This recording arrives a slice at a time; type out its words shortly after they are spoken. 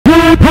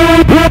Good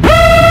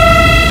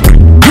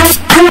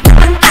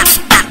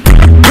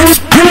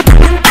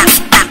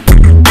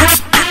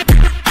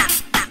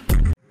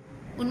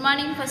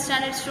morning, first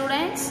standard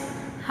students.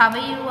 How are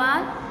you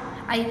all?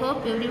 I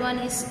hope everyone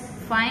is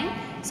fine.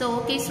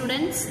 So, okay,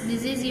 students,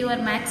 this is your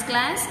maths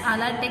class.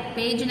 I'll take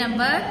page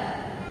number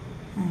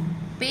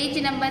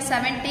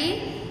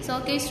 70. So,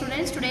 okay,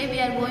 students, today we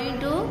are going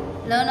to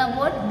learn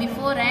about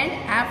before and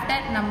after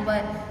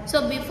number.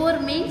 So, before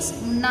means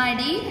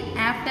munnadi,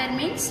 after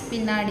means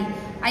pinnadi.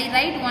 I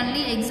write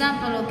only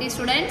example. Okay,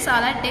 students,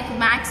 I'll take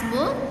maths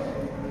book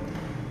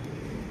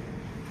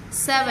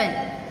 7.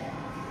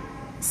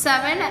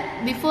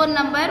 7 before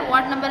number,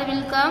 what number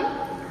will come?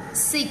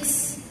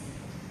 6.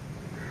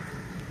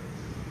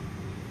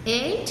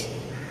 8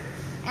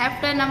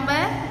 after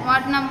number,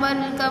 what number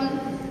will come?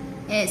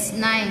 Yes,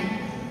 9.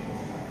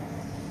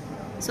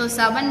 So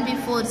 7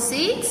 before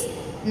 6,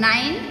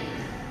 9.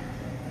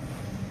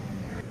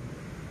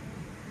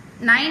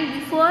 9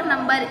 before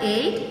number 8,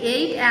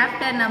 8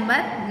 after number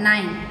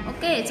 9.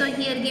 Okay, so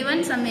here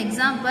given some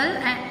example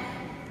and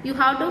you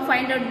have to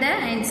find out the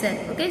answer.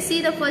 Okay,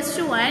 see the first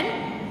one.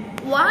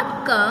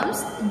 What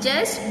comes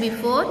just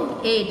before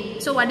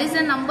 8? So what is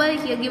the number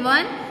here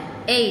given?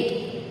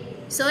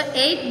 8. So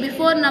 8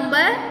 before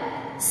number,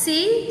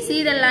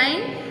 see the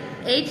line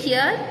 8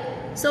 here.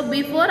 So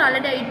before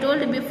already I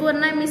told before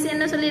na miss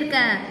enna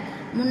sollirken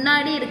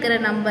munnadi irukra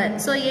number.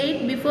 So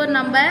 8 before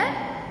number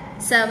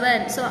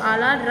 7. So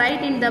all are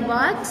write in the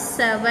box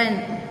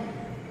 7.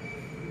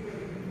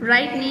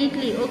 Write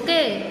neatly.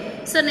 Okay.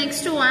 So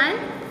next one.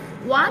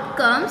 What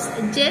comes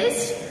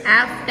just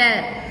after?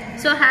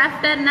 So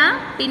after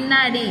na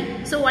pinnadi.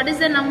 So what is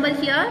the number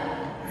here?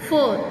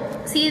 4.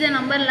 See the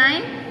number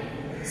line.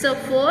 So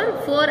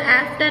 4. 4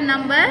 after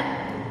number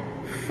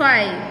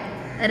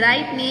 5.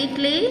 Write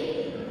neatly.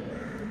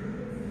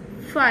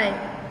 5.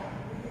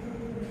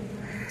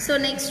 So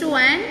next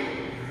one.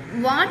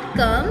 What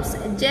comes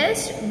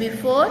just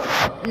before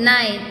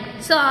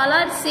 9? So all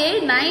are say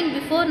 9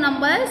 before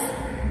numbers.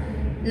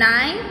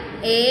 9,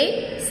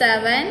 8,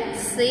 7,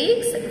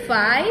 6,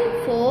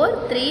 5,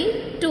 4,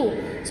 3, 2.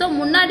 So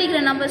முன்னாடி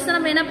இருக்கிற numbers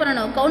நம்ம என்ன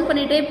பண்ணணும்? Count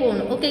பண்ணிட்டே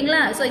போகணும்.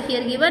 ஓகேங்களா? So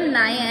here given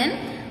 9,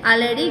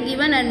 already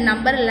given a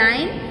number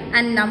line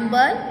and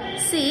number.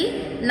 See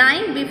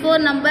 9 before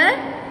number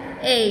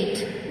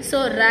 8. So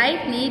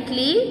write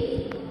neatly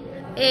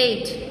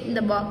 8 in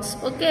the box.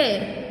 Okay.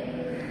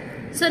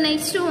 So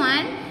next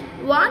one.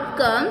 What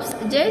comes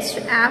just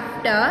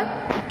after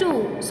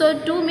 2? So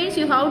 2 means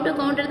you have to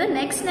count the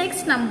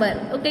next number.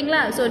 Okay,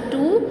 so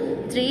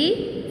 2,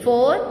 3,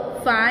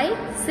 4, 5,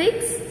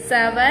 6,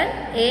 7,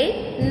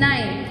 8,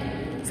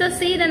 9. So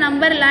see the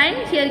number line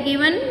here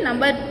given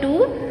number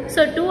 2.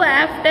 So 2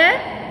 after,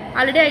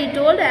 already I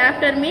told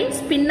after means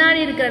pinnadi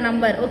irukra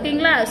number. Okay,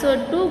 so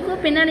 2 ku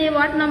pinnadi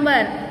what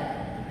number?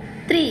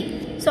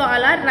 3. So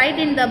all are write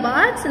in the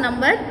box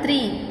number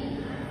 3.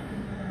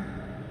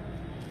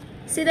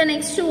 See the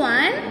next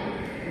one.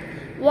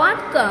 What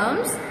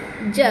comes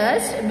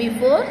just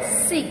before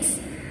 6?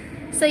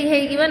 So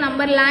here given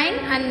number line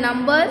and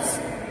numbers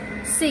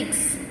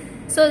 6.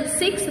 So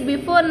 6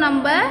 before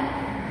number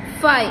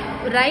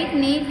 5. Write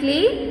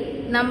neatly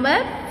number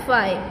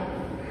 5.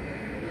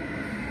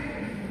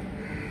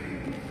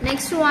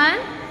 Next one.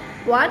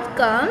 What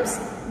comes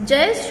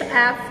just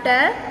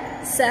after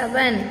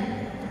 7?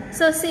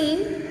 So see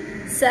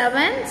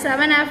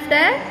 7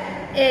 after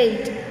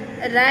 8.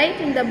 Write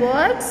in the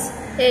box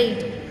 8.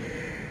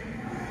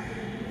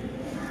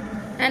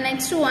 And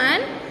next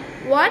one.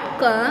 What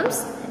comes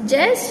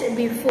just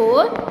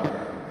before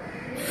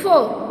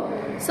 4?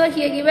 So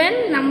here given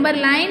number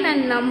line and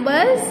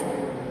numbers.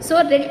 So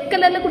red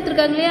color la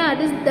kuduthirukanga,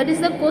 that is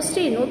the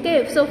question. Okay,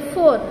 so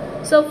 4.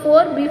 So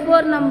 4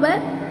 before number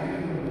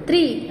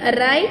 3.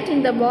 Write in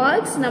the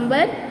box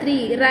number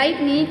 3. Write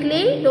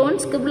neatly. Don't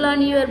scribble on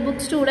your book,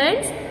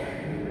 students.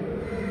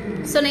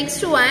 So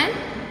next one.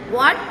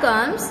 What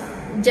comes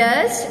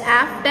just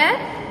after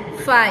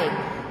 5?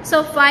 So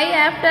 5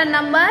 after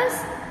numbers.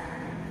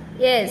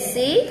 Yes,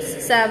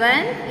 6,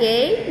 7,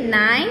 8,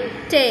 9,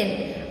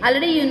 10.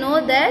 Already you know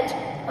that.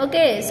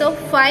 Okay, so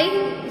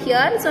 5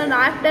 here. So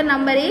after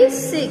number is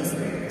 6.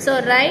 So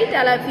write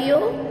all of you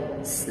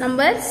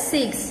number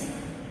 6.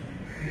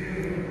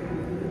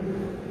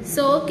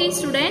 So okay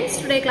students,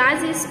 today class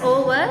is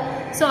over.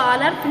 So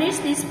all are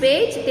finished this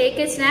page. Take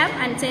a snap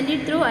and send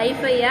it through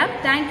i5 app.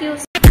 Thank you.